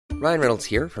Ryan Reynolds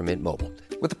here from Mint Mobile.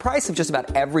 With the price of just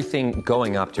about everything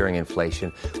going up during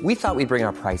inflation, we thought we'd bring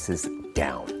our prices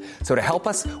down. So to help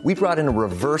us, we brought in a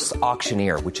reverse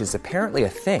auctioneer, which is apparently a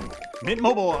thing. Mint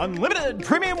Mobile Unlimited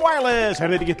Premium Wireless. How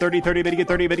to get 30, 30, bit to get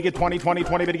 30, bit to get 20, 20,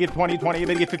 20, bit to get 20, 20,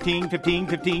 bit to get 15, 15,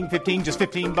 15, 15, just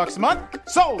 $15 a month?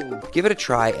 Sold! Give it a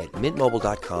try at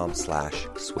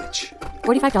mintmobile.com/switch.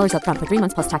 $45 up front for 3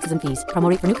 months plus taxes and fees. Promo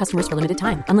rate for new customers for limited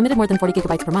time. Unlimited more than 40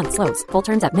 gigabytes per month. Slows full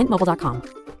terms at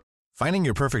mintmobile.com. Finding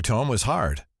your perfect home was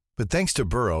hard, but thanks to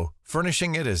Burrow,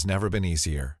 furnishing it has never been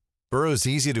easier. Burrow's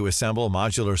easy-to-assemble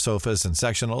modular sofas and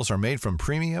sectionals are made from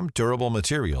premium, durable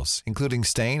materials, including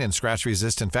stain and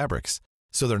scratch-resistant fabrics.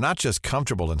 So they're not just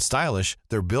comfortable and stylish,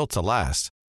 they're built to last.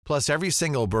 Plus, every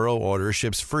single Burrow order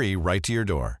ships free right to your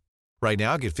door. Right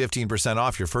now, get 15%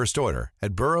 off your first order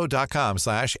at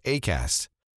burrow.com/ACAST.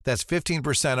 That's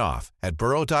 15% off at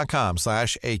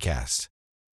burrow.com/ACAST.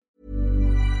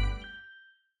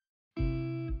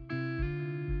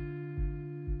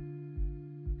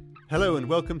 Hello and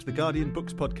welcome to the Guardian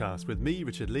Books Podcast with me,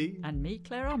 Richard Lee. And me,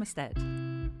 Claire Armistead.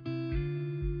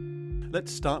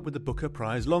 Let's start with the Booker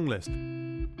Prize long list.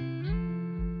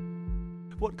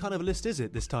 What kind of a list is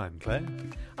it this time, Claire?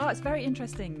 Oh, it's very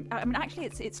interesting. I mean, actually,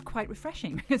 it's quite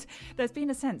refreshing because there's been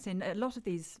a sense in a lot of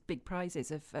these big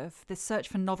prizes of the search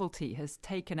for novelty has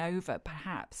taken over,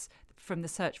 perhaps, from the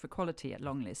search for quality at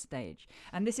long list stage.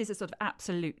 And this is a sort of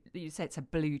absolute, you say it's a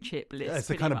blue chip list. Yeah, it's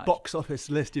the kind of box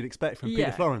office list you'd expect from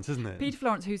Peter Florence, isn't it? Peter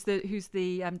Florence, who's the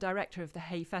director of the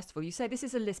Hay Festival. You say this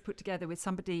is a list put together with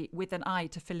somebody with an eye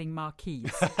to filling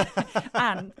marquees.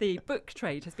 And the book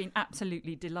trade has been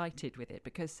absolutely delighted with it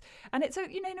because, and it's,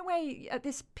 in a way, at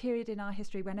this period in our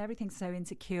history when everything's so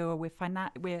insecure,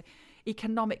 we're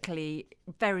economically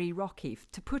very rocky,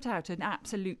 to put out an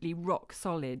absolutely rock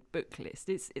solid book list,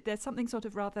 there's something sort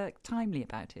of rather timely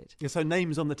about it. Yeah, so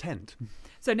names on the tent.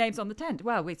 So names on the tent.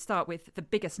 Well, we start with the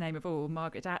biggest name of all,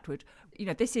 Margaret Atwood.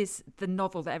 This is the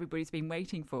novel that everybody's been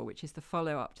waiting for, which is the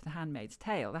follow-up to The Handmaid's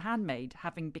Tale. The Handmaid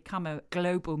having become a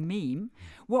global meme.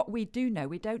 What we do know,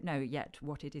 we don't know yet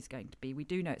what it is going to be. We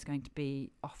do know it's going to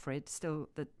be Offred, still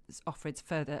Offred's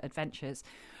further adventures.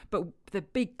 But the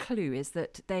big clue is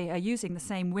that they are using the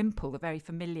same wimple, the very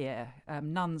familiar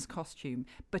nun's costume,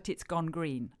 but it's gone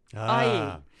green.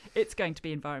 I.e., it's going to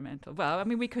be environmental. Well, I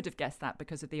mean, we could have guessed that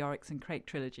because of the Oryx and Crake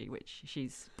trilogy, which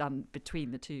she's done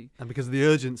between the two. And because of the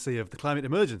urgency of the climate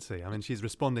emergency. I mean, she's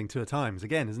responding to her times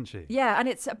again, isn't she? Yeah, and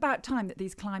it's about time that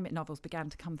these climate novels began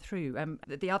to come through.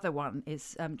 The other one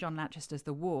is John Lanchester's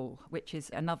The Wall, which is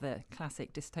another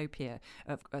classic dystopia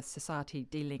of a society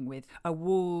dealing with a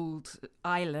walled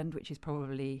island, which is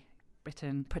probably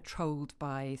Britain, patrolled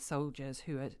by soldiers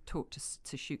who are taught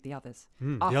to shoot the others.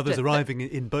 The others arriving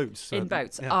in boats. In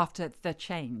boats after the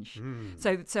change.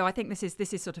 So I think this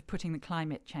is sort of putting the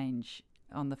climate change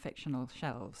on the fictional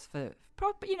shelves for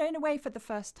probably, in a way, for the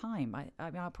first time. I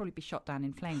mean, I'll probably be shot down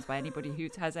in flames by anybody who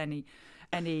has any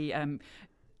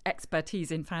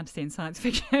expertise in fantasy and science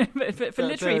fiction. But for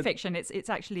literary fiction, it's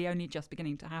actually only just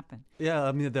beginning to happen. Yeah,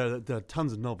 I mean, there are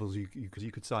tons of novels you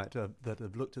could cite that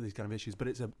have looked at these kind of issues, but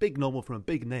it's a big novel from a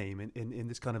big name in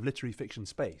this kind of literary fiction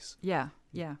space. Yeah.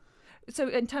 So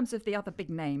in terms of the other big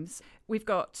names, we've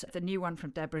got the new one from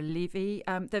Deborah Levy.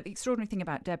 The extraordinary thing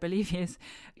about Deborah Levy is,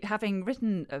 having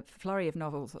written a flurry of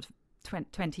novels sort of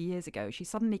 20 years ago, she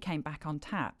suddenly came back on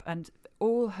tap, and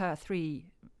all her 3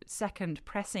 second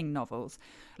pressing novels,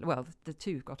 well, the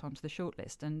 2 got onto the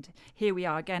shortlist, and here we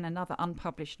are again, another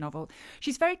unpublished novel.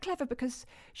 She's very clever because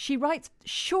she writes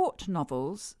short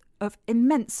novels of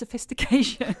immense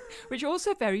sophistication, which are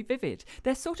also very vivid.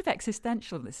 They're sort of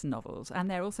existentialist novels, and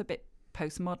they're also a bit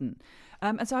postmodern.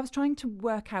 And so I was trying to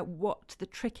work out what the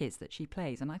trick is that she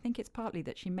plays, and I think it's partly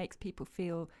that she makes people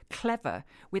feel clever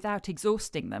without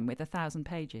exhausting them with 1,000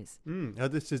 pages.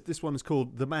 This one is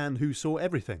called The Man Who Saw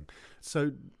Everything.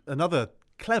 So another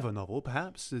clever novel,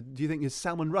 perhaps, do you think, is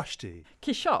Salman Rushdie?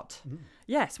 Quixote.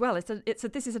 Yes, well,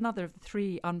 this is another of the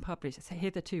 3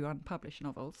 hitherto unpublished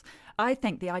novels. I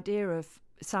think the idea of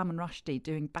Salman Rushdie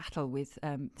doing battle with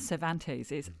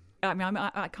Cervantes is, I mean,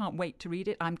 I can't wait to read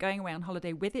it. I'm going away on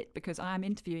holiday with it because I am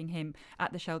interviewing him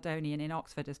at the Sheldonian in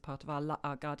Oxford as part of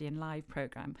our Guardian Live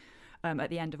programme at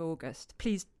the end of August.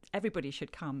 Please, everybody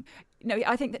should come.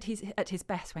 I think that he's at his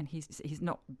best when he's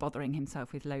not bothering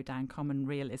himself with low-down common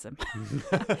realism.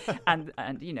 and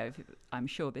I'm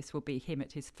sure this will be him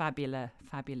at his fabulous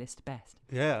best.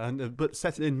 Yeah, but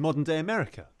set in modern-day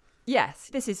America. Yes,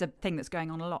 this is a thing that's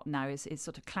going on a lot now, is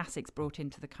sort of classics brought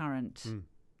into the current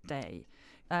day.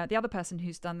 The other person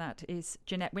who's done that is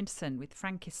Jeanette Winterson with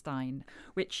Frankenstein,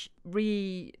 which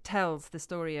retells the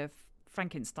story of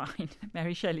Frankenstein,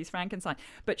 Mary Shelley's Frankenstein.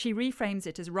 But she reframes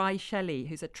it as Rye Shelley,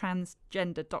 who's a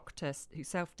transgender doctor who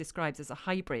self-describes as a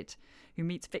hybrid, who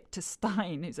meets Victor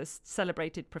Stein, who's a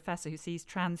celebrated professor who sees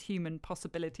transhuman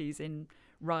possibilities in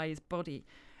Rye's body.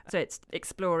 So it's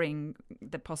exploring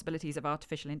the possibilities of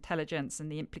artificial intelligence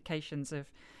and the implications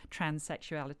of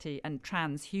transsexuality and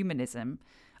transhumanism,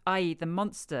 i.e. the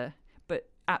monster, but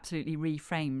absolutely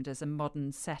reframed as a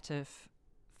modern set of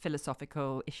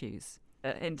philosophical issues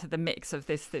into the mix of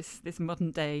this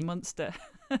modern day monster.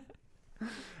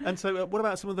 And so what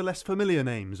about some of the less familiar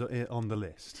names on the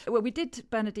list? Well, we did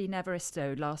Bernardine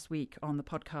Evaristo last week on the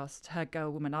podcast. Her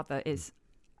Girl, Woman, Other is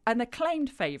an acclaimed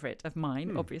favourite of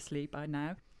mine, obviously, by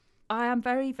now. I am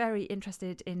very, very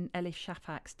interested in Elif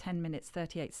Shafak's 10 minutes,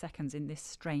 38 seconds in this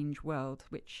strange world,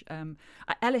 which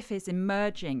Elif is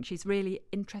emerging. She's really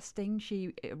interesting.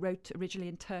 She wrote originally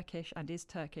in Turkish and is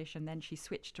Turkish, and then she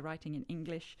switched to writing in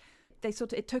English.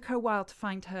 It took her a while to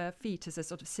find her feet as a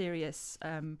sort of serious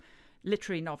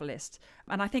literary novelist.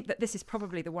 And I think that this is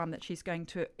probably the one that she's going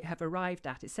to have arrived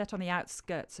at. It's set on the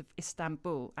outskirts of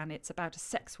Istanbul, and it's about a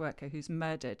sex worker who's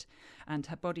murdered and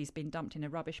her body's been dumped in a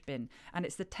rubbish bin. And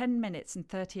it's the 10 minutes and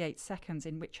 38 seconds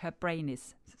in which her brain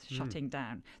is shutting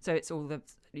down. So it's all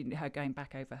her going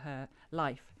back over her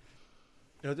life.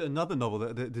 Another novel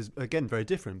that is, again, very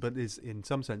different, but is, in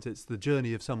some sense, it's the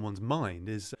journey of someone's mind,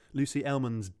 is Lucy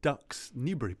Ellmann's Ducks,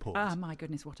 Newburyport. Ah, my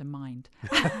goodness, what a mind.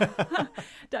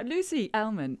 Lucy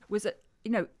Ellmann was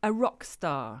a rock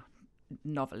star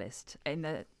novelist in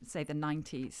the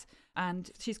 90s, and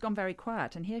she's gone very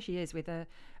quiet. And here she is with a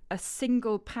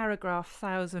single paragraph,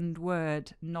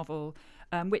 1,000-word novel,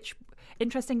 which,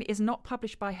 interestingly, is not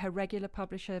published by her regular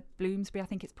publisher, Bloomsbury. I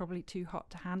think it's probably too hot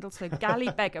to handle. So Galley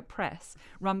Beggar Press,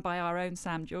 run by our own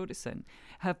Sam Jordison,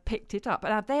 have picked it up.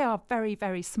 And they are very,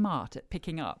 very smart at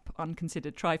picking up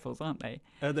unconsidered trifles, aren't they?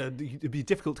 It'd be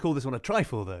difficult to call this one a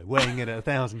trifle, though, weighing in at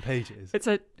 1,000 pages. It's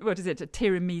a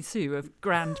tiramisu of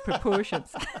grand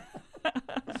proportions.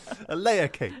 A layer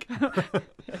cake.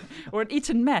 Or an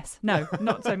Eton mess. No,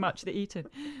 not so much the Eton.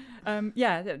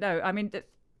 I mean,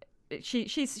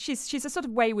 she's a sort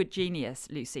of wayward genius,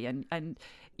 Lucy, and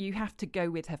you have to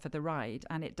go with her for the ride,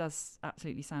 and it does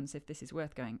absolutely sound as if this is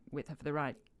worth going with her for the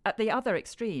ride. At the other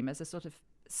extreme, as a sort of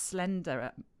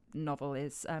slender novel,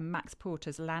 is Max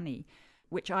Porter's Lanny,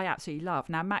 which I absolutely love.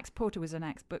 Now, Max Porter was an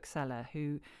ex-bookseller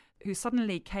who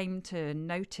suddenly came to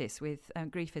notice with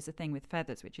Grief is a Thing with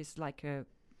Feathers, which is like a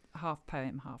half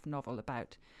poem, half novel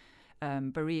about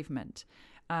bereavement.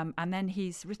 And then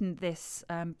he's written this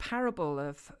parable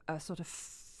of a sort of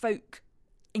folk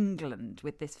England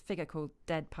with this figure called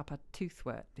Dead Papa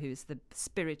Toothwort, who's the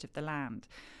spirit of the land.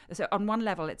 So on one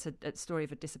level, it's a story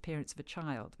of a disappearance of a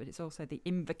child, but it's also the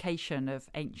invocation of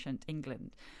ancient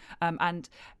England. And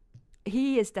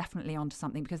he is definitely onto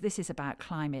something, because this is about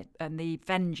climate and the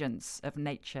vengeance of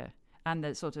nature and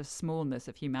the sort of smallness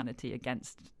of humanity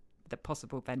against the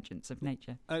possible vengeance of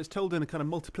nature. And it's told in a kind of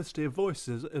multiplicity of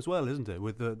voices as well, isn't it?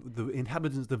 With the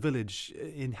inhabitants of the village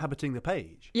inhabiting the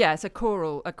page. Yeah, it's a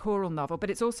choral novel, but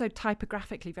it's also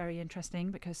typographically very interesting,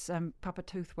 because Papa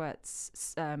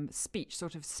Toothwort's speech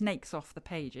sort of snakes off the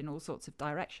page in all sorts of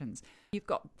directions. You've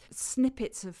got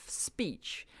snippets of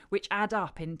speech which add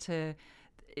up into...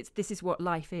 this is what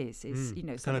life is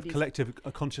kind of collective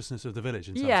consciousness of the village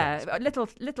in some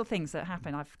sense. Little things that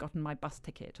happen. I've forgotten my bus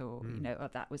ticket, or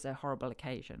that was a horrible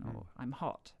occasion, or I'm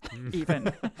hot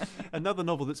even. Another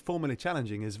novel that's formally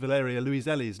challenging is Valeria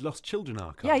Luiselli's Lost Children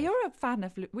Archive. Yeah, you're a fan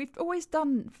of... We've always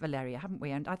done Valeria, haven't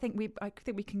we? And I think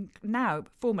we can now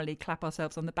formally clap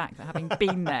ourselves on the back for having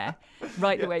been there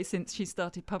the way since she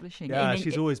started publishing. Yeah,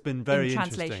 she's always been very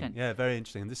interesting. Translation. Yeah, very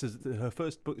interesting. And this is her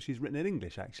first book she's written in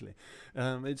English, actually.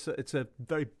 It's a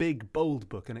very big, bold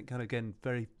book, and it kind of, again,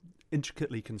 very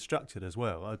intricately constructed as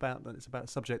well. It's about a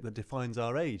subject that defines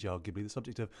our age, arguably, the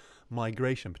subject of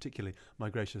migration, particularly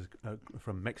migration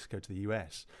from Mexico to the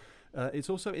US. It's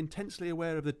also intensely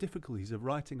aware of the difficulties of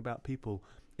writing about people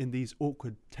in these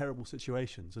awkward, terrible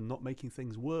situations, and not making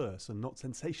things worse, and not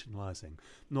sensationalising,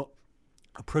 not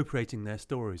appropriating their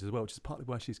stories as well, which is partly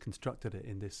why she's constructed it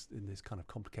in this kind of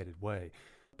complicated way.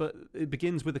 But it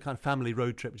begins with a kind of family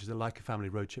road trip, which is like a family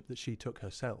road trip that she took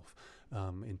herself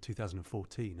in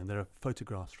 2014. And there are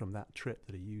photographs from that trip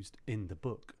that are used in the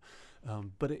book.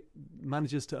 But it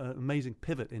manages to an amazing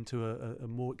pivot into a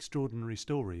more extraordinary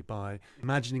story by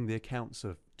imagining the accounts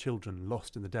of children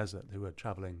lost in the desert who are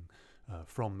travelling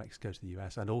from Mexico to the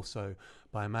US, and also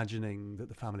by imagining that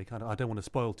the family kind of, I don't want to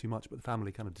spoil too much, but the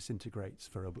family kind of disintegrates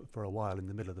for a while in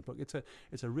the middle of the book.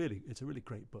 It's a really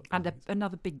great book. And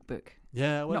another big book.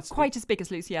 Yeah, well, not quite as big as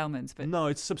Lucy Ellman's, but no,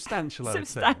 it's substantial.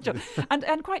 Substantial,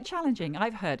 and quite challenging.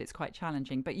 I've heard it's quite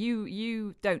challenging, but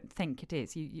you don't think it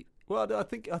is. You Well, I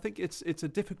think it's a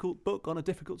difficult book on a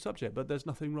difficult subject, but there's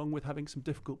nothing wrong with having some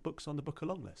difficult books on the book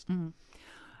along list. Mm-hmm.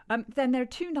 Then there are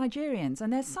two Nigerians,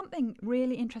 and there's something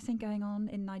really interesting going on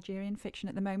in Nigerian fiction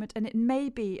at the moment, and it may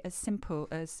be as simple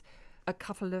as a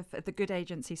couple of The Good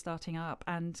Agency starting up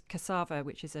and Cassava,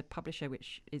 which is a publisher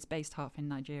which is based half in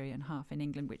Nigeria and half in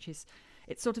England, which is,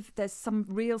 it's sort of, there's some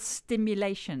real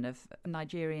stimulation of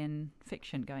Nigerian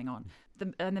fiction going on.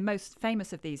 And the most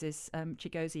famous of these is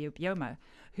Chigozie Obioma,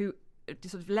 who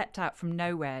sort of leapt out from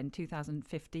nowhere in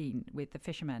 2015 with The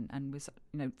Fisherman and was,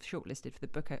 shortlisted for the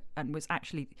Booker and was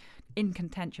actually in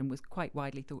contention, was quite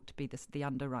widely thought to be the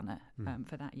underrunner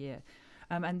for that year.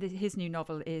 And his new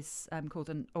novel is called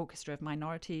An Orchestra of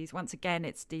Minorities. Once again,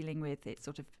 it's dealing with, it's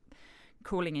sort of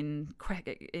calling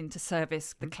into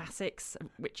service the classics,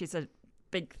 which is a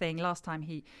big thing. Last time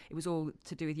it was all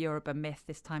to do with Yoruba myth.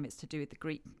 This time it's to do with the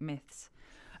Greek myths.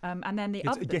 And then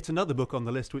yet another book on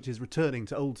the list which is returning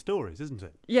to old stories, isn't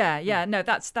it? Yeah. No,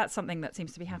 that's something that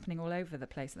seems to be happening all over the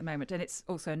place at the moment, and it's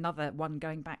also another one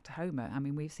going back to Homer. I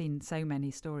mean, we've seen so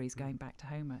many stories going back to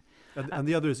Homer. And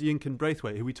the other is Yinkin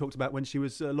Braithwaite, who we talked about when she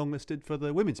was longlisted for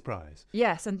the Women's Prize.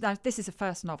 Yes, and this is a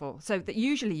first novel. So that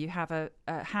usually you have a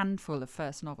handful of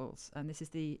first novels, and this is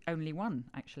the only one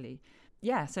actually.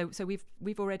 Yeah, so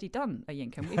we've already done a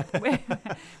Yinkin.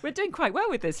 We're doing quite well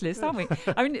with this list, aren't we?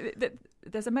 I mean,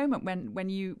 there's a moment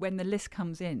when the list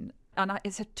comes in, and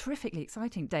it's a terrifically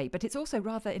exciting day, but it's also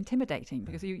rather intimidating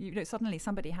because you know suddenly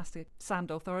somebody has to sound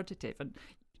authoritative, and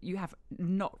you have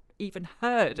not even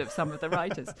heard of some of the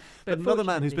writers. But another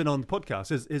man who's been on the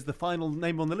podcast is the final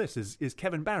name on the list is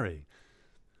Kevin Barry.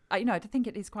 I think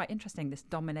it is quite interesting, this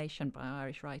domination by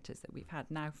Irish writers that we've had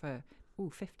now for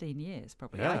 15 years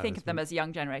probably. Yeah, I think of them as a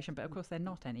young generation, but of course they're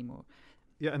not anymore.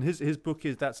 Yeah, and his book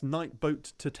that's Night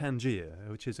Boat to Tangier,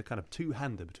 which is a kind of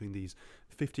two-hander between these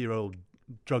 50-year-old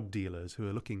drug dealers who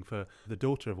are looking for the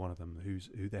daughter of one of them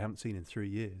who they haven't seen in 3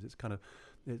 years.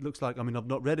 It looks like, I mean, I've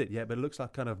not read it yet, but it looks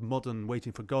like kind of modern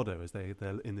Waiting for Godot as they're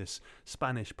in this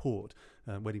Spanish port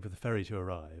waiting for the ferry to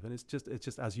arrive. And it's just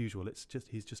as usual.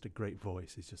 He's just a great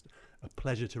voice. He's just a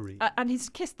pleasure to read. And he's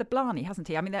kissed the Blarney, hasn't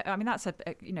he? I mean, that's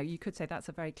you could say that's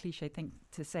a very cliche thing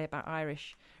to say about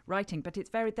Irish writing, but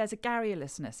there's a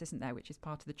garrulousness, isn't there, which is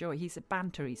part of the joy. He's a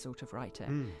bantery sort of writer.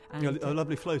 And a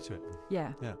lovely flow to it.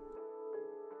 Yeah.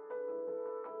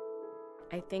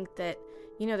 I think that,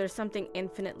 there's something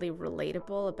infinitely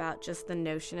relatable about just the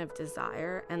notion of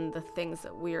desire and the things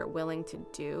that we are willing to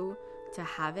do to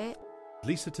have it.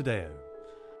 Lisa Taddeo.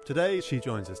 Today she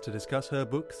joins us to discuss her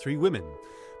book 3 Women,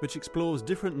 which explores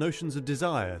different notions of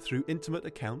desire through intimate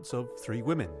accounts of 3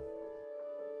 women.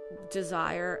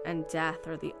 Desire and death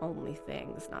are the only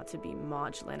things, not to be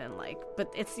maudlin and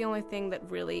but it's the only thing that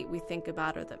really we think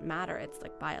about or that matter. It's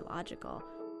biological.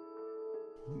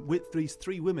 With these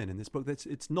 3 women in this book,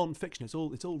 it's non-fiction. It's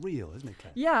all real, isn't it,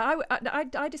 Claire? Yeah,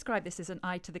 I describe this as an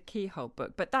eye to the keyhole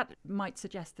book, but that might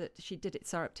suggest that she did it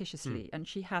surreptitiously, and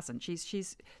she hasn't.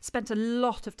 She's spent a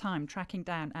lot of time tracking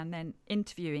down and then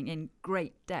interviewing in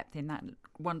great depth in that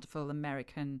wonderful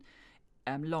American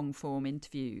long-form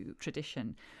interview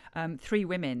tradition. 3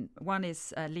 women. One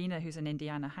is Lena, who's an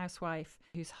Indiana housewife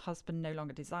whose husband no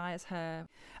longer desires her.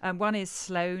 One is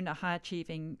Sloane, a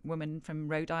high-achieving woman from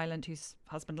Rhode Island whose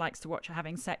husband likes to watch her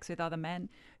having sex with other men.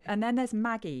 And then there's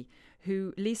Maggie,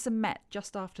 who Lisa met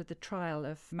just after the trial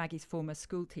of Maggie's former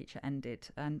schoolteacher ended,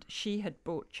 and she had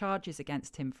brought charges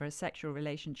against him for a sexual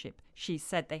relationship she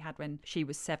said they had when she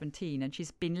was 17, and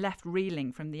she's been left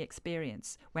reeling from the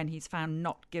experience when he's found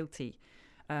not guilty.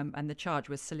 And the charge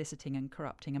was soliciting and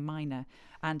corrupting a minor,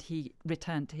 and he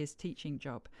returned to his teaching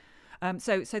job.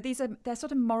 So they're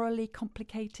sort of morally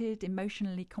complicated,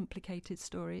 emotionally complicated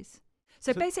stories.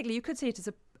 So basically, you could see it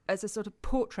as a sort of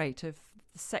portrait of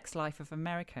the sex life of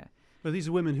America. Well, these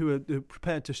are women who are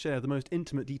prepared to share the most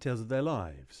intimate details of their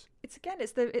lives. It's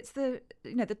the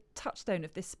the touchstone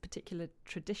of this particular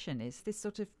tradition is this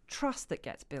sort of trust that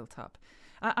gets built up.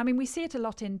 I mean, we see it a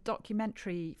lot in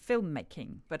documentary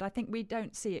filmmaking, but I think we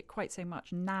don't see it quite so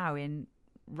much now in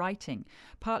writing,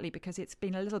 partly because it's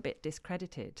been a little bit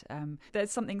discredited.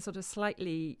 There's something sort of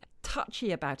slightly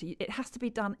touchy about it. It has to be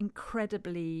done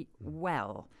incredibly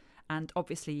well, and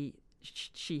obviously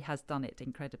she has done it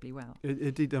incredibly well.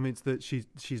 Indeed, I mean, it's that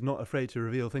she's not afraid to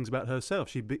reveal things about herself.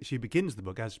 She begins the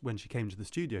book, as when she came to the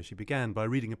studio, she began by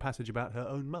reading a passage about her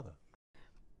own mother.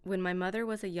 When my mother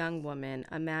was a young woman,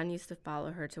 a man used to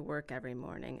follow her to work every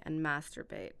morning and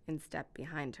masturbate in step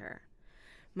behind her.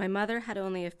 My mother had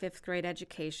only a 5th grade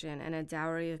education and a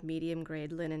dowry of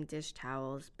medium-grade linen dish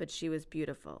towels, but she was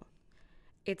beautiful.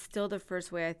 It's still the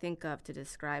first way I think of to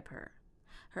describe her.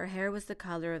 Her hair was the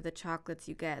color of the chocolates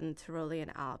you get in the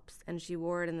Tyrolean Alps, and she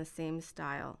wore it in the same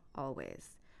style,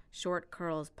 always. Short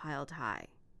curls piled high.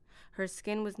 Her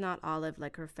skin was not olive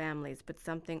like her family's, but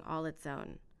something all its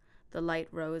own, the light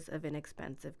rose of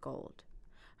inexpensive gold.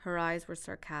 Her eyes were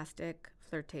sarcastic,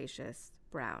 flirtatious,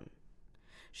 brown.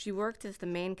 She worked as the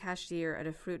main cashier at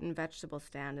a fruit and vegetable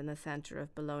stand in the center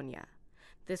of Bologna.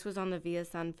 This was on the Via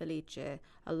San Felice,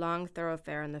 a long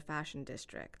thoroughfare in the fashion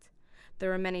district. There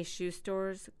were many shoe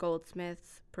stores,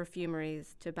 goldsmiths,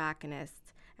 perfumeries,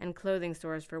 tobacconists, and clothing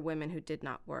stores for women who did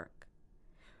not work.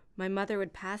 My mother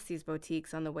would pass these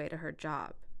boutiques on the way to her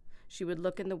job. She would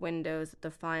look in the windows at the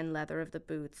fine leather of the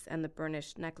boots and the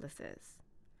burnished necklaces.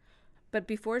 But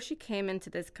before she came into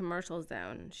this commercial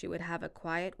zone, she would have a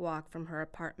quiet walk from her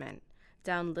apartment,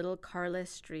 down little carless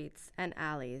streets and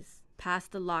alleys,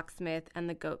 past the locksmith and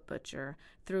the goat butcher,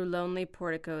 through lonely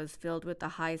porticos filled with the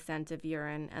high scent of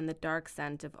urine and the dark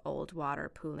scent of old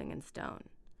water pooling in stone.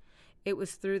 It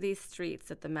was through these streets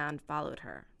that the man followed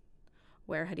her.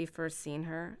 Where had he first seen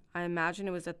her? I imagine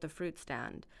it was at the fruit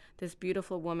stand, this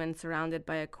beautiful woman surrounded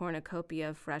by a cornucopia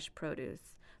of fresh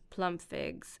produce, plump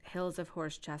figs, hills of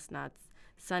horse chestnuts,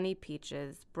 sunny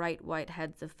peaches, bright white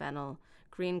heads of fennel,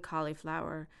 green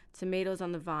cauliflower, tomatoes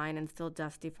on the vine and still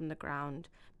dusty from the ground,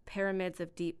 pyramids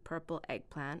of deep purple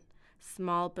eggplant,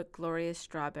 small but glorious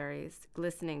strawberries,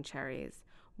 glistening cherries,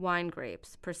 wine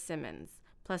grapes, persimmons,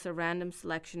 plus a random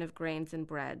selection of grains and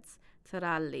breads,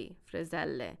 taralli,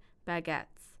 frizzelle,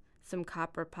 baguettes, some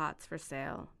copper pots for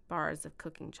sale, bars of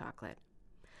cooking chocolate.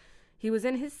 He was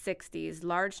in his 60s,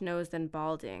 large-nosed and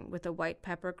balding, with a white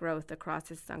pepper growth across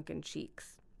his sunken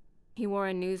cheeks. He wore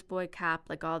a newsboy cap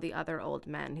like all the other old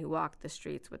men who walked the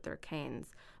streets with their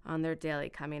canes on their daily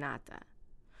caminata.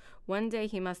 One day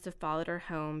he must have followed her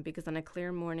home because on a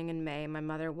clear morning in May, my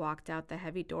mother walked out the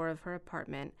heavy door of her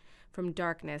apartment from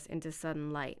darkness into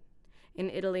sudden light. In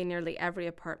Italy, nearly every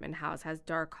apartment house has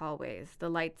dark hallways, the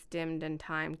lights dimmed and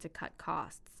timed to cut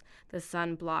costs, the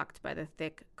sun blocked by the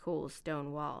thick, cool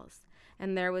stone walls.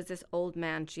 And there was this old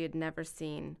man she had never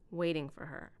seen, waiting for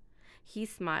her. He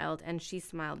smiled, and she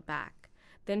smiled back.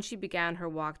 Then she began her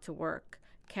walk to work,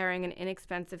 carrying an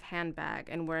inexpensive handbag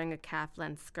and wearing a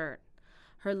calf-length skirt.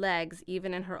 Her legs,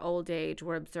 even in her old age,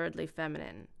 were absurdly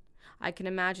feminine. I can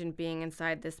imagine being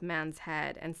inside this man's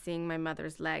head and seeing my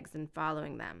mother's legs and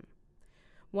following them.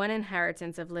 One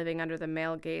inheritance of living under the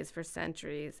male gaze for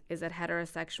centuries is that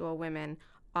heterosexual women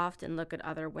often look at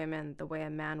other women the way a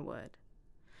man would.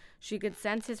 She could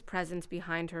sense his presence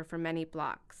behind her for many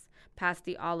blocks, past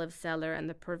the olive cellar and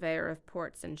the purveyor of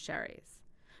ports and sherries.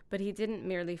 But he didn't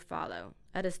merely follow.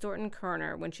 At a certain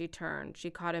corner, when she turned, she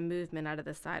caught a movement out of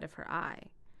the side of her eye.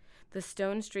 The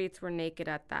stone streets were naked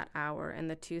at that hour in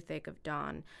the toothache of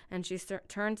dawn, and she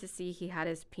turned to see he had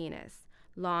his penis,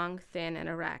 long, thin, and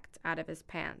erect, out of his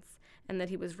pants, and that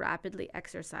he was rapidly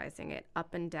exercising it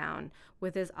up and down,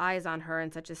 with his eyes on her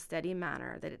in such a steady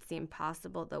manner that it seemed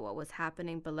possible that what was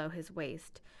happening below his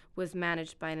waist was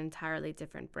managed by an entirely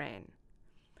different brain.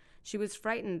 She was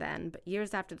frightened then, but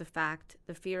years after the fact,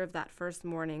 the fear of that first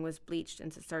morning was bleached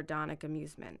into sardonic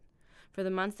amusement. For the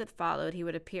months that followed, he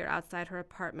would appear outside her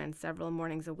apartment several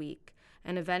mornings a week,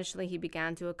 and eventually he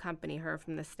began to accompany her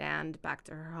from the stand back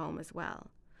to her home as well.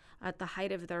 At the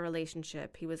height of their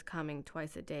relationship, he was coming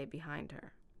twice a day behind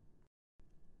her.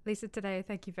 Lisa, today,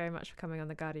 thank you very much for coming on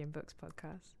the Guardian Books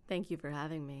podcast. Thank you for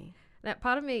having me. Now,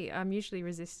 part of me, I'm usually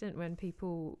resistant when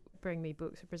people bring me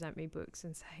books or present me books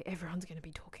and say, everyone's going to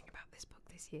be talking about this book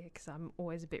this year, because I'm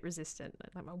always a bit resistant.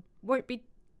 Like, I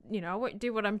won't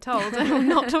do what I'm told. I will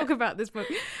not talk about this book.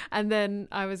 And then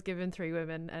I was given Three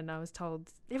Women and I was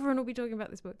told, everyone will be talking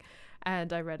about this book.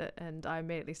 And I read it and I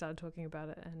immediately started talking about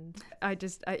it. And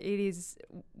it is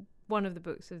one of the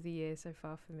books of the year so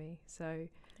far for me. So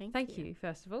thank you,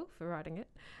 first of all, for writing it.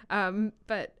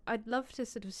 But I'd love to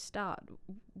sort of start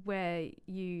where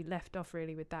you left off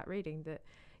really with that reading, that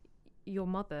your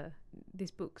mother,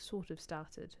 this book sort of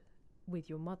started with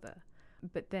your mother,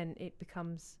 but then it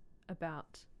becomes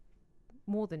about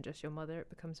more than just your mother. It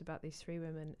becomes about these three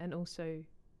women, and also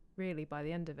really by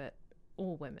the end of it,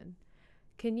 all women.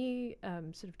 Can you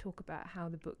sort of talk about how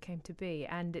the book came to be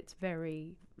and its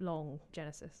very long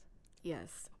genesis?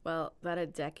 Yes. Well, about a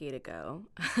decade ago,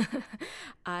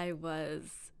 I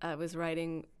was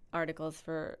writing articles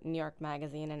for New York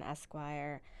Magazine and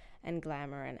Esquire and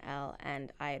Glamour and Elle,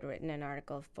 and I had written an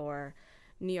article for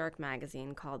New York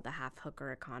magazine called The Half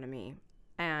Hooker Economy.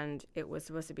 And it was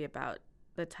supposed to be about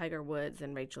the Tiger Woods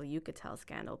and Rachel Yucatel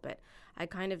scandal. But I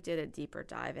kind of did a deeper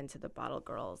dive into the bottle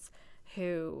girls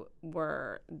who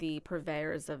were the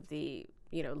purveyors of the,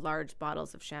 large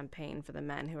bottles of champagne for the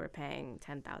men who were paying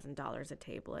 $10,000 a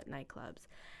table at nightclubs.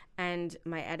 And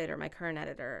my current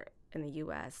editor in the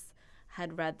U.S.,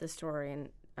 had read the story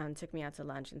and took me out to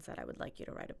lunch and said, I would like you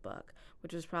to write a book,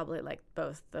 which was probably like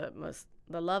both the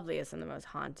loveliest and the most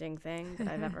haunting thing that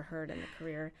I've ever heard in a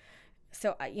career.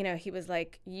 So, he was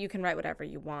like, you can write whatever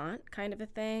you want kind of a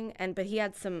thing. But he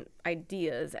had some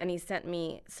ideas, and he sent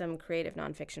me some creative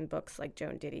nonfiction books like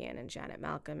Joan Didion and Janet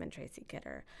Malcolm and Tracy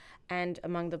Kidder. And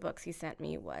among the books he sent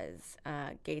me was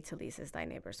Gay Talisa's Thy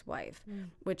Neighbor's Wife,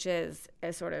 which is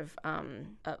a sort of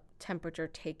a temperature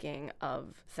taking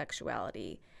of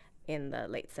sexuality in the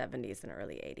late 70s and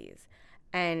early 80s.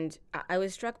 And I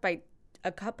was struck by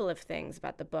a couple of things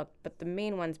about the book, but the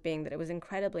main ones being that it was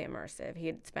incredibly immersive. He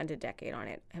had spent a decade on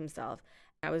it himself.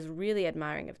 I was really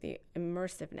admiring of the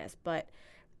immersiveness, but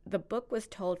the book was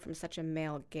told from such a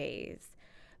male gaze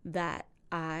that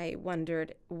I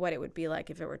wondered what it would be like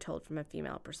if it were told from a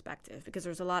female perspective, because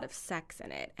there's a lot of sex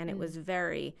in it, and it was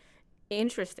very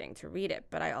interesting to read it.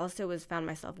 But I also found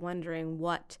myself wondering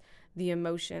what the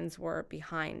emotions were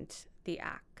behind the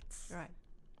acts. Right.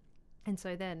 And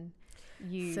so then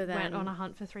you went on a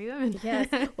hunt for three women. Yes.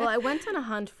 Well, I went on a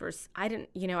hunt for, I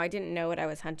didn't know what I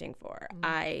was hunting for.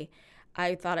 I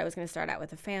thought I was going to start out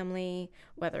with a family,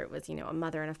 whether it was, a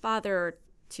mother and a father, or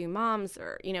two moms,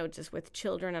 or, just with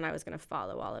children, and I was going to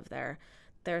follow all of their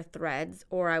threads,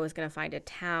 or I was going to find a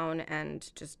town and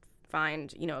just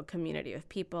find, a community of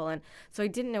people. And so I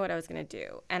didn't know what I was going to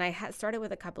do. And I started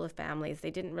with a couple of families. They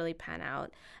didn't really pan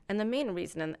out. And the main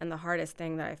reason and the hardest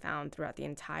thing that I found throughout the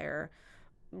entire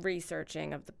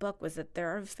researching of the book was that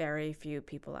there are very few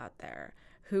people out there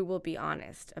who will be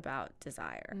honest about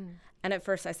desire. And at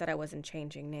first I said I wasn't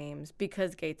changing names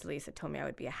because Gay Talisa told me I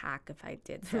would be a hack if I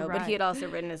did so. Right. But he had also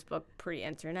written his book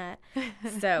pre-internet.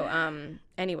 So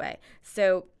anyway,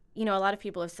 so a lot of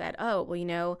people have said, oh, well,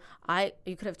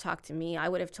 you could have talked to me. I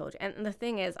would have told you. And the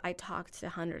thing is, I talked to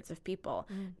hundreds of people.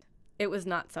 It was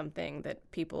not something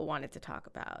that people wanted to talk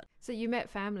about. So you met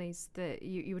families that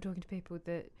you were talking to people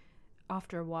that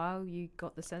after a while you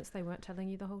got the sense they weren't telling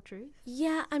you the whole truth?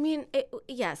 Yeah,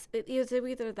 yes, it was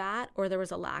either that or there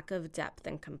was a lack of depth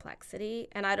and complexity.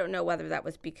 And I don't know whether that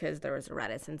was because there was a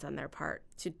reticence on their part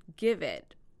to give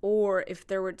it, or if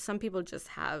there were some people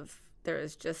there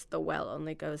is just the well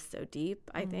only goes so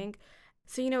deep, I think.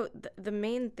 So, the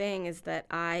main thing is that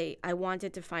I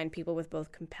wanted to find people with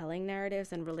both compelling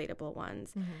narratives and relatable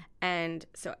ones. And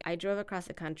so I drove across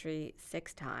the country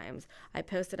 6 times. I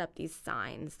posted up these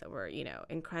signs that were,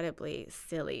 incredibly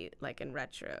silly, like in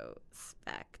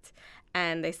retrospect.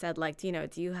 And they said, like, do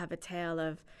you have a tale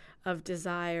of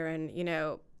desire? And,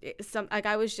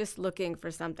 I was just looking for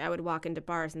something. I would walk into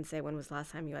bars and say, when was the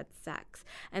last time you had sex?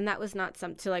 And that was not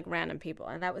to like random people.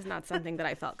 And that was not something that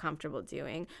I felt comfortable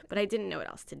doing, but I didn't know what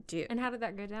else to do. And how did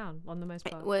that go down on the most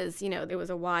part? It was, there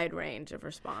was a wide range of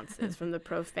responses from the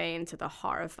profane to the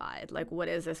horrified. Like, what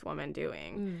is this woman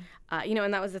doing?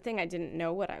 And that was the thing. I didn't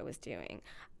know what I was doing.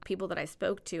 People that I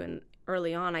spoke to and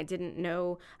early on, I didn't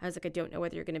know. I was like, I don't know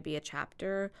whether you're going to be a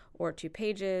chapter or 2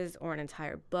 pages or an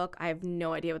entire book. I have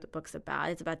no idea what the book's about.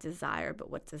 It's about desire, but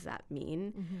what does that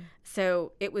mean?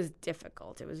 So it was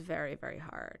difficult. It was very, very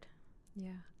hard.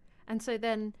 Yeah. And so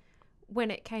then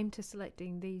when it came to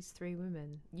selecting these 3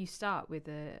 women, you start with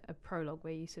a prologue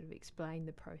where you sort of explain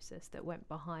the process that went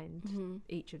behind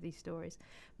each of these stories.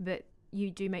 But you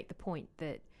do make the point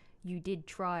that you did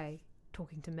try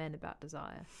talking to men about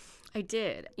desire. I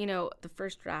did. The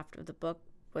first draft of the book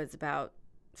was about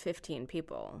 15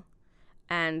 people,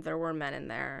 and there were men in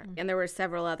there. And there were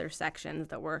several other sections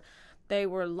they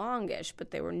were longish,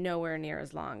 but they were nowhere near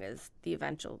as long as the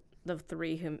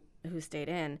 3 who stayed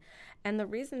in. And the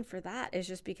reason for that is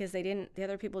just because the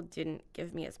other people didn't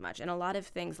give me as much. And a lot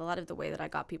of the way that I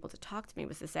got people to talk to me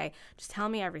was to say, just tell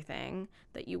me everything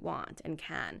that you want and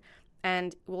can.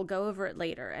 And we'll go over it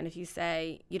later. And if you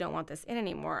say you don't want this in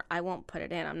anymore, I won't put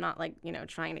it in. I'm not like,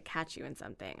 trying to catch you in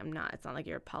something. I'm not. It's not like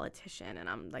you're a politician and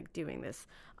I'm like doing this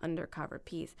undercover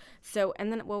piece. So,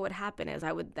 and then what would happen is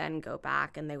I would then go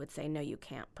back and they would say, no, you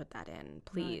can't put that in,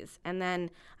 please. Right. And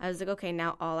then I was like, okay,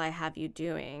 now all I have you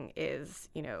doing is,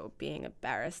 being a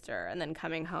barrister and then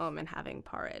coming home and having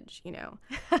porridge,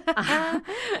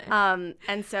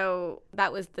 And so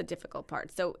that was the difficult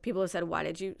part. So people have said, why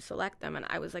did you select them? And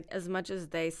I was like, as much as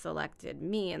they selected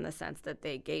me in the sense that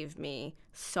they gave me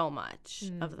so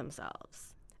much of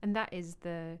themselves. And that is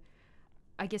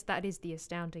I guess that is the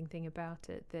astounding thing about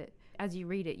it, that as you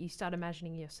read it, you start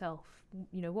imagining yourself,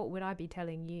 you know, what would I be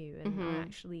telling you? And I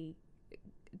actually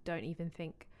don't even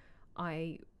think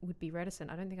I would be reticent.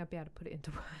 I don't think I'd be able to put it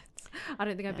into words. I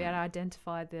don't think I'd be able to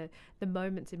identify the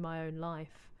moments in my own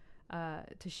life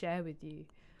to share with you.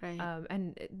 Right.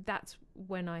 And that's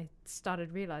when I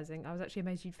started realizing, I was actually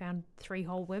amazed you'd found 3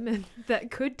 whole women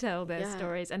that could tell their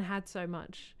stories and had so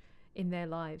much in their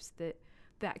lives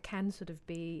that can sort of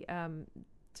be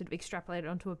sort of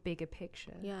extrapolated onto a bigger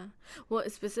picture. Yeah. Well,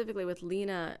 specifically with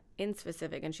Lena in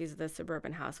specific, and she's the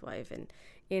suburban housewife in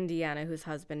Indiana whose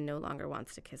husband no longer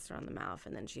wants to kiss her on the mouth,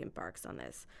 and then she embarks on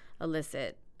this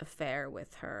illicit affair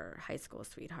with her high school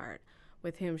sweetheart,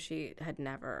 with whom she had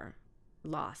never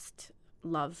lost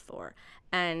love for.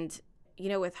 And, you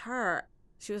know, with her,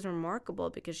 she was remarkable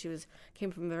because she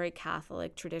came from a very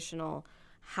Catholic, traditional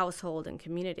household and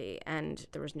community, and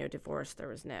there was no divorce, there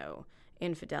was no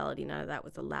infidelity, none of that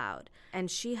was allowed. And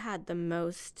she had the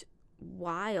most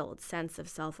wild sense of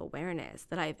self-awareness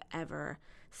that I've ever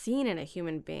seen in a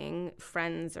human being,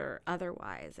 friends or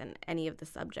otherwise, and any of the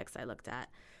subjects I looked at.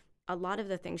 A lot of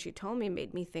the things she told me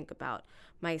made me think about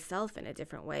myself in a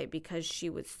different way because she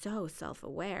was so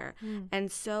self-aware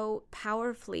and so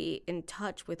powerfully in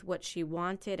touch with what she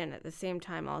wanted, and at the same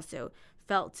time also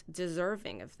felt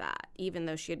deserving of that, even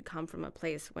though she had come from a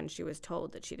place when she was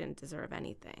told that she didn't deserve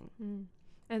anything.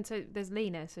 And so there's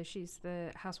Lena, so she's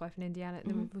the housewife in Indiana.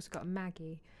 Then we've also got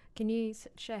Maggie. Can you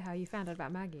share how you found out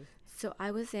about Maggie? So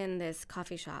I was in this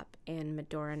coffee shop in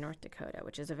Medora, North Dakota,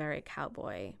 which is a very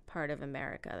cowboy part of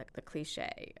America, like the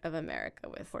cliche of America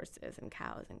with horses and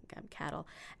cows and cattle.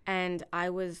 And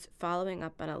I was following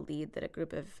up on a lead that a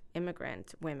group of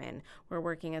immigrant women were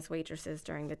working as waitresses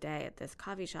during the day at this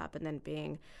coffee shop and then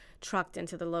being trucked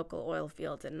into the local oil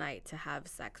fields at night to have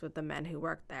sex with the men who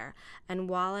worked there. And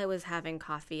while I was having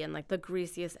coffee and like the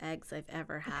greasiest eggs I've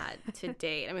ever had to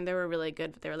date, I mean, they were really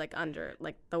good, but they were like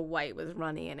the white was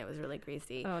runny and it was really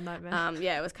greasy. Oh, nightmare.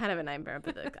 Yeah, it was kind of a nightmare,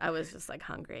 but I was just like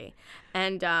hungry.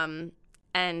 And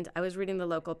I was reading the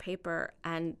local paper,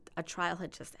 and a trial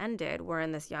had just ended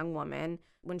wherein this young woman,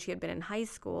 when she had been in high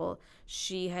school,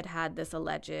 she had this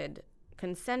alleged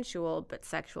consensual but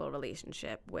sexual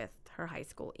relationship with her high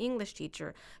school English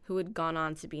teacher, who had gone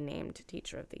on to be named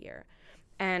Teacher of the Year.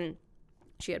 And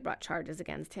she had brought charges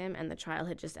against him, and the trial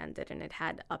had just ended, and it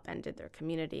had upended their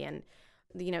community. And,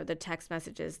 you know, the text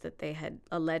messages that they had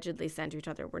allegedly sent to each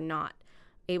other were not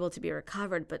able to be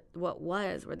recovered, but what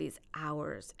were these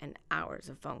hours and hours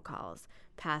of phone calls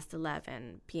past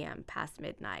 11 p.m., past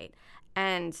midnight.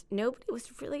 And nobody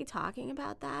was really talking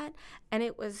about that. And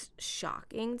it was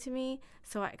shocking to me.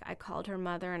 So I called her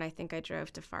mother, and I think I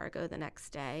drove to Fargo the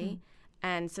next day.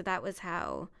 And so that was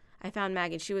how I found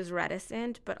Maggie. She was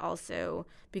reticent, but also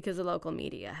because the local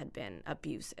media had been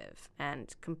abusive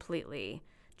and completely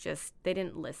they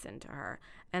didn't listen to her.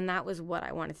 And that was what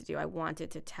I wanted to do. I wanted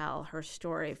to tell her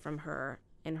story from her,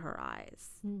 in her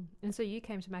eyes. And so you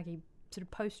came to Maggie sort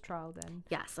of post-trial then?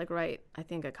 Yes, right, I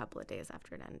think a couple of days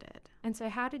after it ended. And so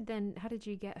how did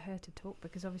you get her to talk?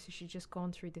 Because obviously she'd just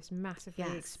gone through this massively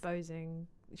exposing,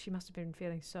 she must have been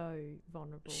feeling so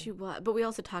vulnerable. She was, but we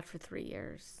also talked for 3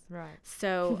 years. Right.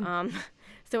 So,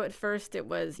 so at first it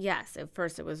was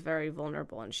very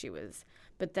vulnerable, and she was,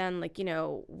 but then, like, you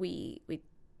know, we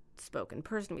spoke in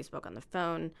person, we spoke on the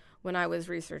phone. When I was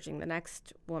researching the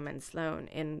next woman, Sloan,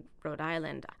 in Rhode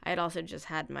Island, I had also just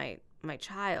had my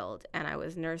child, and I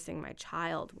was nursing my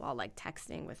child while like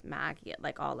texting with Maggie at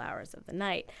like all hours of the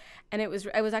night. And it was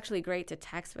actually great to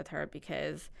text with her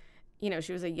because, you know,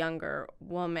 she was a younger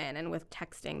woman, and with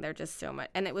texting, there's just so much.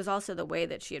 And it was also the way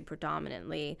that she had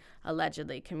predominantly,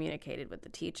 allegedly communicated with the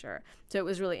teacher. So it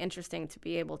was really interesting to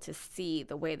be able to see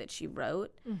the way that she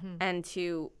wrote and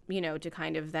to, you know, to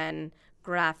kind of then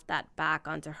graft that back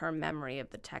onto her memory of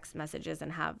the text messages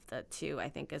and have the two, I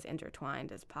think, as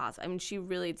intertwined as possible. I mean, she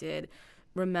really did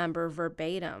remember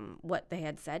verbatim what they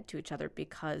had said to each other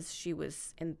because she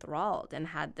was enthralled and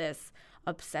had this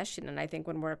obsession. And I think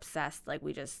when we're obsessed, like,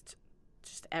 we just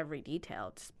every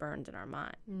detail just burns in our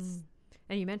minds.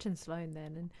 And you mentioned Sloan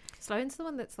then, and Sloan's the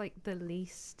one that's like the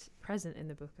least present in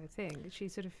the book, I think. She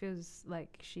sort of feels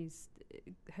like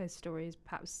her story is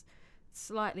perhaps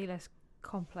slightly less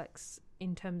complex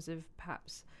in terms of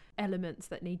perhaps elements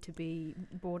that need to be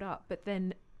brought up, but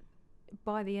then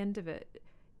by the end of it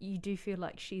you do feel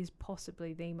like she's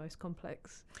possibly the most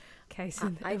complex case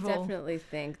I definitely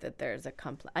think that there's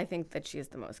I think that she's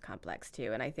the most complex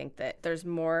too, and I think that there's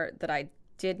more that I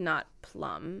did not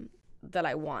plumb that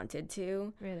I wanted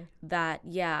to. Really? That,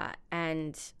 yeah,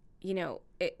 and, you know,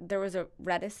 there was a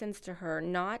reticence to her,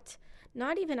 not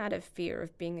not even out of fear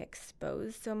of being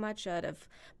exposed so much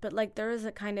but like there is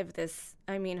a kind of this,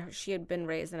 I mean, she had been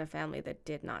raised in a family that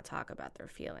did not talk about their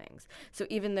feelings. So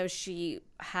even though she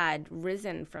had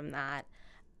risen from that,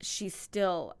 she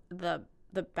still, the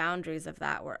boundaries of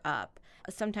that were up.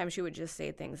 Sometimes she would just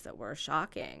say things that were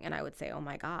shocking and I would say, oh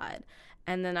my God.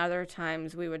 And then other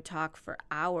times we would talk for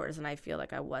hours and I feel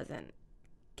like I wasn't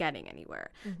getting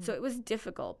anywhere. So it was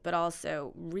difficult, but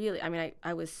also really, I mean,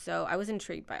 I was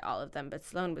intrigued by all of them, but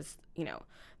Sloane was, you know,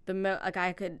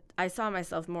 I saw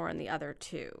myself more in the other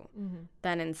two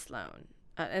than in Sloane,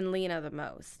 and Lena the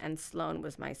most. And Sloane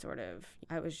was my sort of,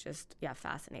 I was just,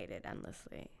 fascinated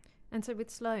endlessly. And so with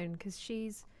Sloane, because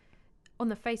she's, on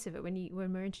the face of it,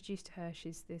 when we're introduced to her,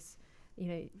 she's this, you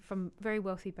know, from very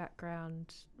wealthy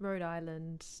background, Rhode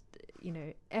Island, you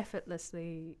know,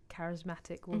 effortlessly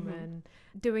charismatic woman,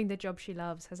 doing the job she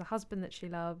loves, has a husband that she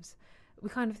loves. We're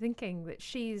kind of thinking that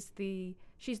she's the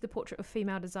portrait of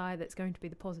female desire that's going to be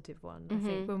the positive one. I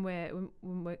think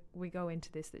when we go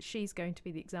into this, that she's going to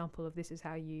be the example of this is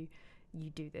how you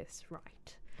do this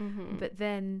right. But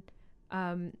then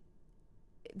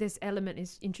this element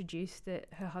is introduced that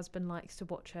her husband likes to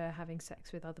watch her having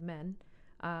sex with other men.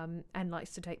 And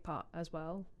likes to take part as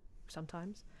well,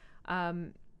 sometimes.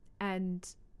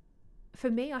 And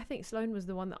for me, I think Sloane was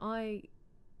the one that I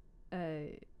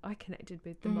connected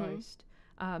with the most.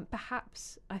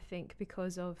 Perhaps, I think,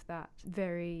 because of that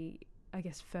very, I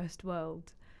guess, first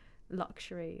world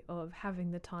luxury of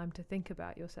having the time to think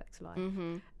about your sex life.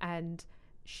 And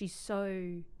she's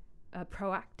so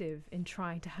proactive in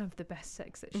trying to have the best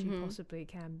sex that she possibly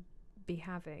can be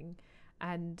having.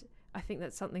 And I think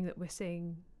that's something that we're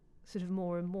seeing sort of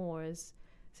more and more as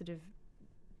sort of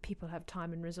people have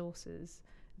time and resources,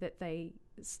 that they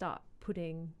start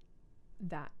putting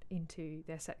that into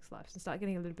their sex lives and start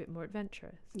getting a little bit more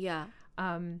adventurous. Yeah.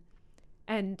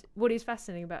 And what is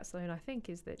fascinating about Sloane, I think,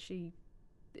 is that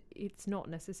it's not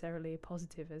necessarily a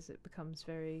positive, as it becomes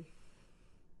very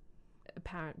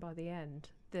apparent by the end,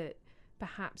 that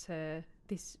perhaps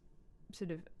this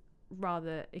sort of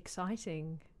rather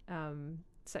exciting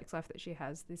sex life that she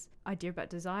has, this idea about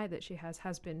desire that she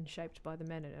has been shaped by the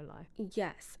men in her life.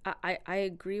 Yes, I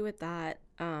agree with that.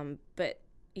 But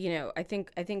you know, I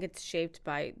think it's shaped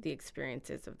by the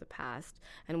experiences of the past,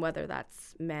 and whether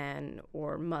that's men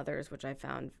or mothers, which I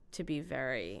found to be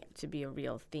a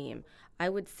real theme. I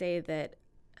would say that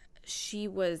she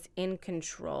was in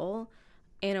control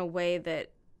in a way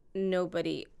that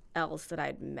nobody else that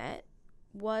I'd met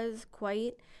was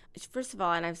quite. First of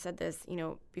all, and I've said this, you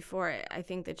know, before, I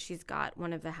think that she's got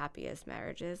one of the happiest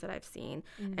marriages that I've seen.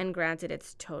 And granted,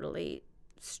 it's totally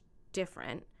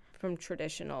different from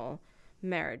traditional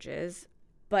marriages,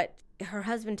 but her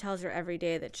husband tells her every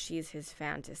day that she's his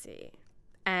fantasy.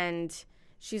 And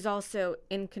she's also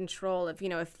in control of, you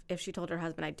know, if she told her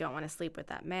husband, I don't want to sleep with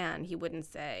that man, he wouldn't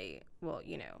say, well,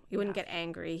 you know, he wouldn't get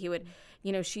angry. He would,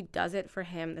 you know, she does it for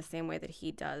him the same way that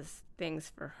he does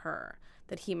things for her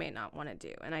that he may not want to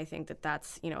do. And I think that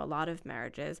that's, you know, a lot of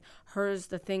marriages. Hers,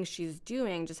 the thing she's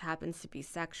doing just happens to be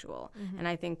sexual. And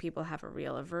I think people have a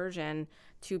real aversion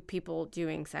to people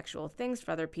doing sexual things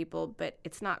for other people, but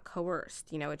it's not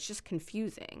coerced. You know, it's just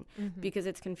confusing because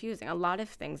it's confusing. A lot of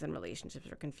things in relationships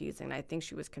are confusing. And I think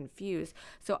she was confused.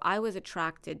 So I was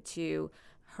attracted to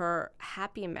her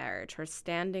happy marriage, her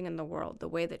standing in the world, the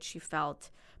way that she felt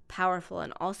powerful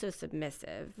and also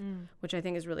submissive, which I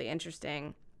think is really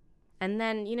interesting. And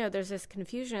then, you know, there's this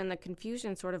confusion, and the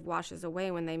confusion sort of washes away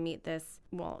when they meet this,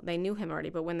 well, they knew him already,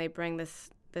 but when they bring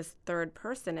this third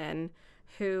person in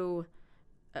who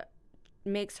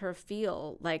makes her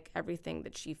feel like everything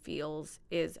that she feels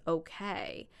is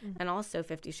okay. And also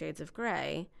 50 Shades of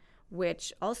Grey,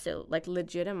 which also, like,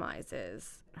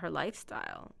 legitimizes her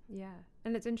lifestyle. Yeah.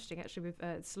 And it's interesting, actually,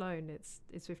 with Sloane, it's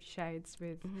 50 Shades.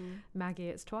 With Maggie,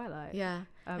 it's Twilight. Yeah.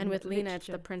 And with Lena, literature. it's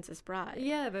The Princess Bride.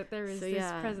 Yeah, that there is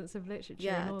this presence of literature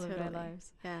in all totally. of their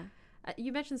lives. Yeah.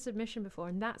 You mentioned submission before,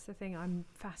 and that's the thing I'm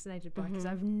fascinated by, because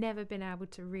I've never been able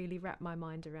to really wrap my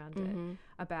mind around it,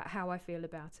 about how I feel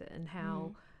about it, and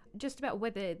how, just about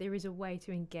whether there is a way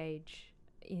to engage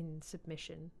in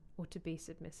submission or to be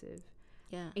submissive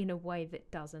in a way that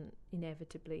doesn't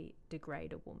inevitably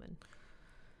degrade a woman.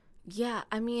 Yeah,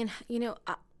 I mean, you know,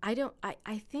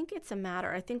 I think it's a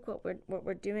matter. I think what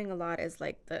we're doing a lot is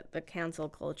like the cancel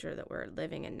culture that we're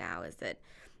living in now is that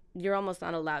you're almost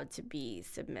not allowed to be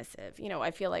submissive. You know,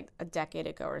 I feel like a decade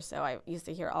ago or so, I used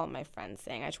to hear all my friends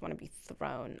saying, I just want to be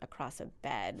thrown across a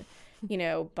bed, you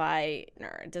know, by,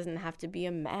 or it doesn't have to be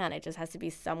a man. It just has to be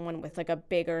someone with like a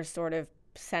bigger sort of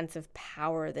sense of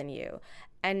power than you.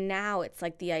 And now it's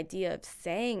like the idea of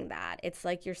saying that, it's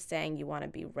like you're saying you want to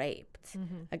be raped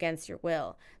against your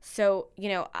will. So,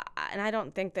 and I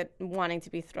don't think that wanting to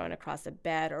be thrown across a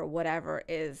bed or whatever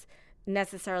is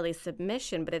necessarily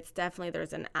submission, but it's definitely,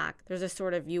 there's a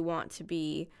sort of, you want to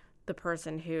be the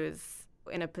person who's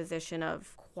in a position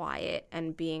of quiet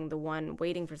and being the one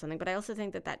waiting for something. But I also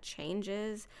think that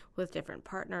changes with different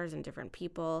partners and different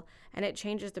people, and it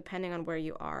changes depending on where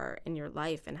you are in your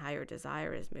life and how your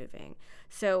desire is moving.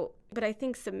 So, but I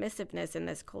think submissiveness in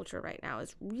this culture right now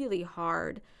is really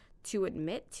hard to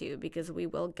admit to, because we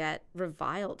will get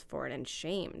reviled for it and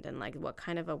shamed, and like, what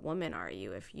kind of a woman are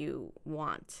you if you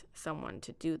want someone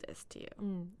to do this to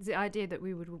you? The idea that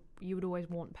you would always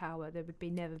want power, there would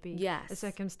never be a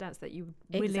circumstance that you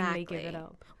would willingly give it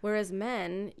up. Whereas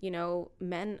men,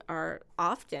 men are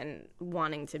often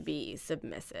wanting to be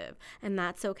submissive, and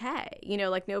that's okay.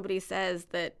 Like, nobody says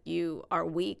that you are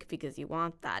weak because you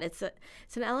want that. It's an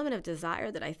element of desire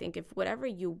that I think, if whatever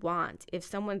you want, if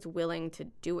someone's willing to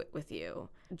do it with you,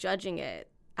 judging it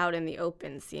out in the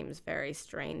open seems very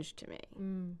strange to me.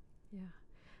 Yeah.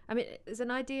 I mean, there's an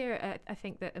idea, I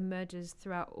think, that emerges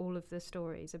throughout all of the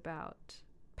stories about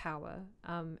power,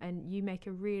 and you make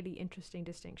a really interesting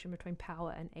distinction between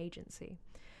power and agency.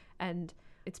 And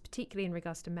it's particularly in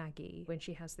regards to Maggie, when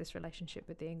she has this relationship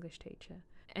with the English teacher.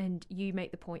 And you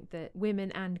make the point that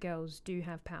women and girls do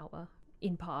have power,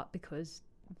 in part because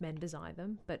men desire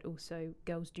them, but also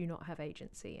girls do not have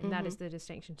agency, and that is the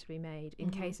distinction to be made in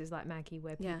cases like Maggie,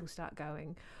 where people start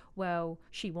going, well,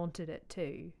 she wanted it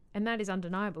too, and that is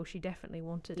undeniable. She definitely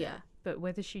wanted it, but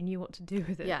whether she knew what to do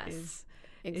with it is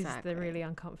the really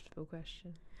uncomfortable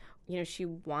question. She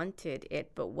wanted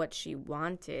it, but what she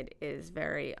wanted is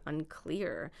very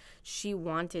unclear. She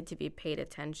wanted to be paid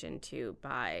attention to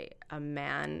by a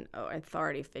man or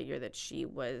authority figure, that she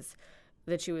was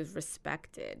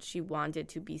respected. She wanted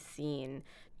to be seen.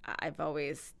 I've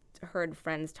always heard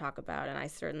friends talk about, and I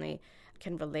certainly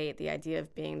can relate, the idea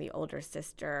of being the older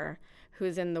sister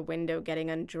who's in the window getting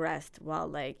undressed while,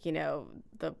 like,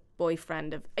 the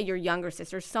boyfriend of your younger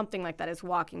sister, something like that, is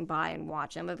walking by and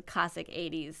watching the classic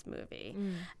 80s movie.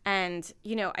 And,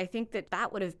 I think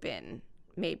that would have been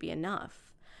maybe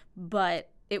enough, but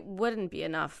it wouldn't be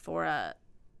enough for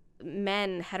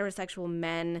heterosexual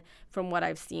men, from what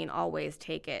I've seen, always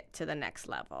take it to the next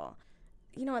level.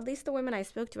 At least the women I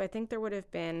spoke to, I think there would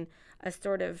have been a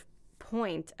sort of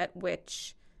point at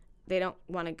which they don't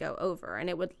want to go over, and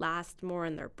it would last more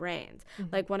in their brains.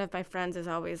 Like, one of my friends is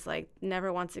always like,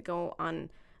 never wants to go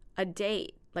on a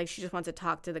date. Like, she just wants to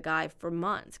talk to the guy for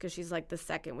months, because she's like, the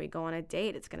second we go on a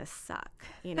date, it's going to suck,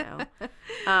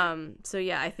 So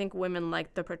yeah, I think women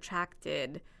like the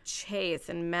protracted chase,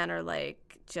 and men are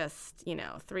like, just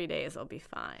 3 days will be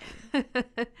fine.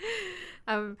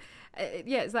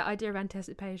 It's that idea of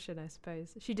anticipation, I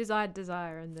suppose. She desired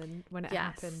desire, and then when it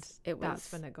happened,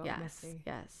 that's when it got messy.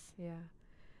 Yeah.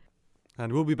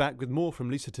 And we'll be back with more from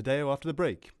Lisa Taddeo after the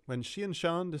break, when she and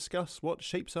Sian discuss what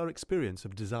shapes our experience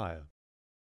of desire.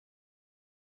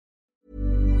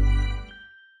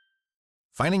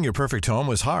 Finding your perfect home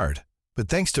was hard, but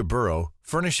thanks to Burrow,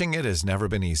 furnishing it has never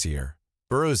been easier.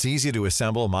 Burrow's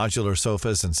easy-to-assemble modular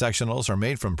sofas and sectionals are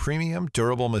made from premium,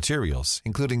 durable materials,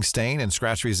 including stain and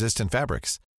scratch-resistant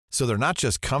fabrics. So they're not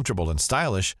just comfortable and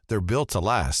stylish, they're built to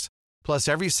last. Plus,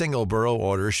 every single Burrow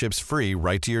order ships free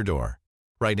right to your door.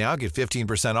 Right now, get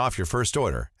 15% off your first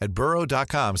order at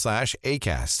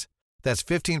burrow.com/ACAST. That's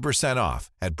 15%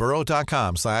 off at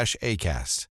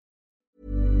burrow.com/ACAST.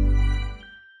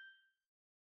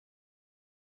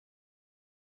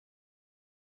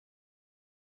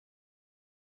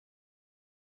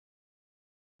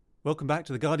 Welcome back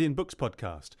to the Guardian Books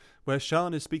podcast, where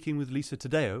Sian is speaking with Lisa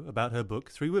Taddeo about her book,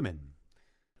 Three Women.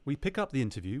 We pick up the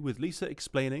interview with Lisa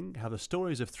explaining how the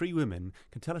stories of three women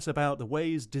can tell us about the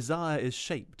ways desire is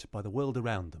shaped by the world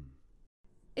around them.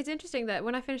 It's interesting that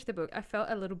when I finished the book, I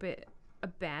felt a little bit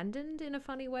abandoned in a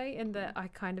funny way, in that I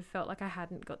kind of felt like I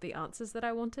hadn't got the answers that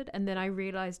I wanted. And then I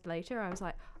realised later, I was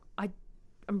like, I'm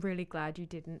really glad you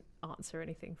didn't answer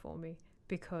anything for me,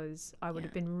 because I would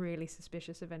have been really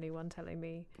suspicious of anyone telling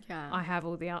me I have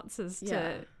all the answers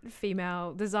to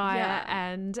female desire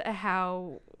and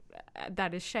how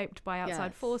that is shaped by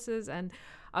outside forces. And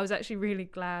I was actually really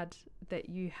glad that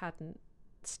you hadn't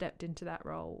stepped into that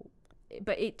role.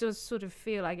 But it does sort of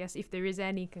feel, I guess, if there is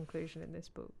any conclusion in this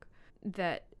book,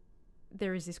 that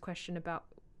there is this question about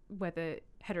whether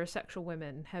heterosexual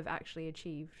women have actually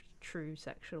achieved true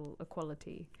sexual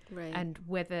equality, and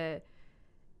whether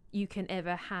you can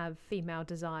ever have female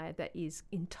desire that is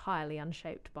entirely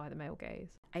unshaped by the male gaze.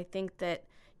 I think that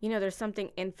there's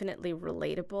something infinitely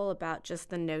relatable about just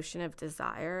the notion of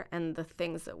desire and the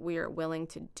things that we are willing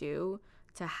to do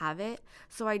to have it.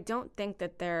 So I don't think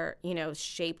that they're,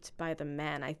 shaped by the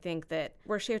men. I think that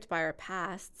we're shaped by our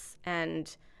pasts,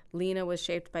 and Lena was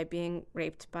shaped by being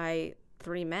raped by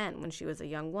 3 men when she was a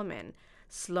young woman.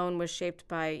 Sloane was shaped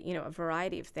by, a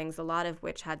variety of things, a lot of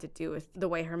which had to do with the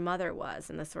way her mother was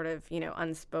and the sort of,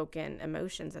 unspoken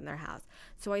emotions in their house.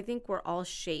 So I think we're all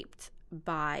shaped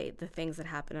by the things that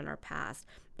happen in our past.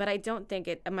 But I don't think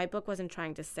my book wasn't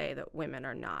trying to say that women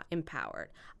are not empowered.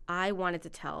 I wanted to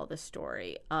tell the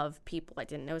story of people. I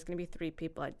didn't know it was going to be 3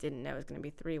 people. I didn't know it was going to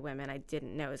be 3 women. I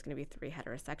didn't know it was going to be 3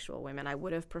 heterosexual women. I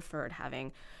would have preferred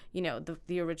having,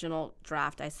 the original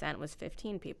draft I sent was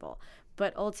 15 people.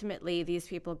 But ultimately, these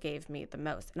people gave me the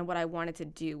most. And what I wanted to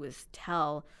do was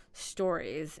tell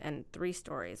stories, and 3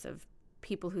 stories of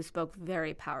people who spoke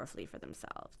very powerfully for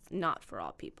themselves, not for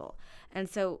all people. And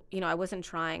so, I wasn't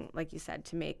trying, like you said,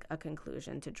 to make a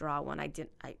conclusion, to draw one. I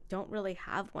don't really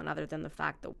have one, other than the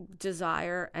fact that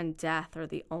desire and death are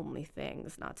the only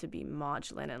things, not to be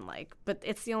maudlin and but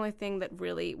it's the only thing that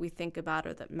really we think about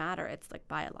or that matter. It's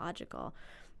biological.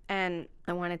 And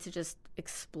I wanted to just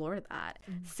explore that.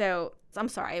 Mm-hmm. So I'm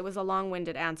sorry, it was a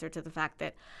long-winded answer to the fact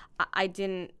that I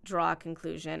didn't draw a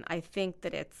conclusion. I think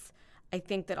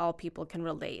that all people can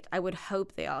relate. I would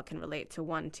hope they all can relate to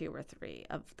 1, 2, or 3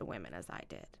 of the women as I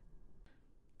did.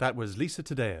 That was Lisa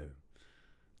Taddeo.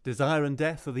 Desire and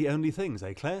death are the only things,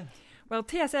 Claire? Well,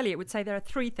 T.S. Eliot would say there are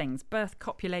 3 things: birth,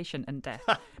 copulation, and death.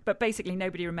 But basically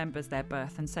nobody remembers their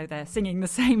birth, and so they're singing the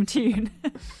same tune.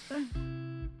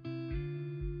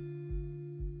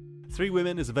 3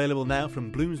 Women is available now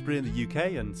from Bloomsbury in the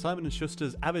UK and Simon &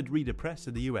 Schuster's Avid Reader Press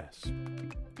in the US.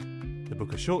 The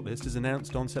Booker shortlist is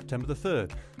announced on September the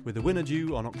 3rd, with the winner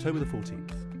due on October the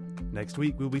 14th. Next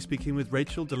week, we'll be speaking with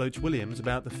Rachel Deloach-Williams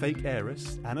about the fake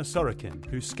heiress, Anna Sorokin,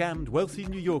 who scammed wealthy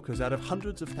New Yorkers out of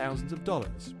hundreds of thousands of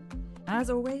dollars. As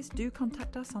always, do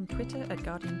contact us on Twitter at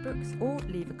Guardian Books or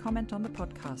leave a comment on the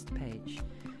podcast page.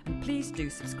 And please do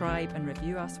subscribe and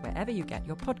review us wherever you get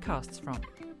your podcasts from.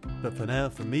 But for now,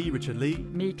 from me, Richard Lee,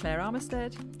 me, Claire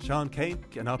Armistead, Sian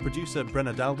Cake, and our producer,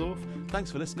 Brenna Daldorf,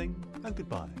 thanks for listening and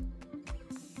goodbye.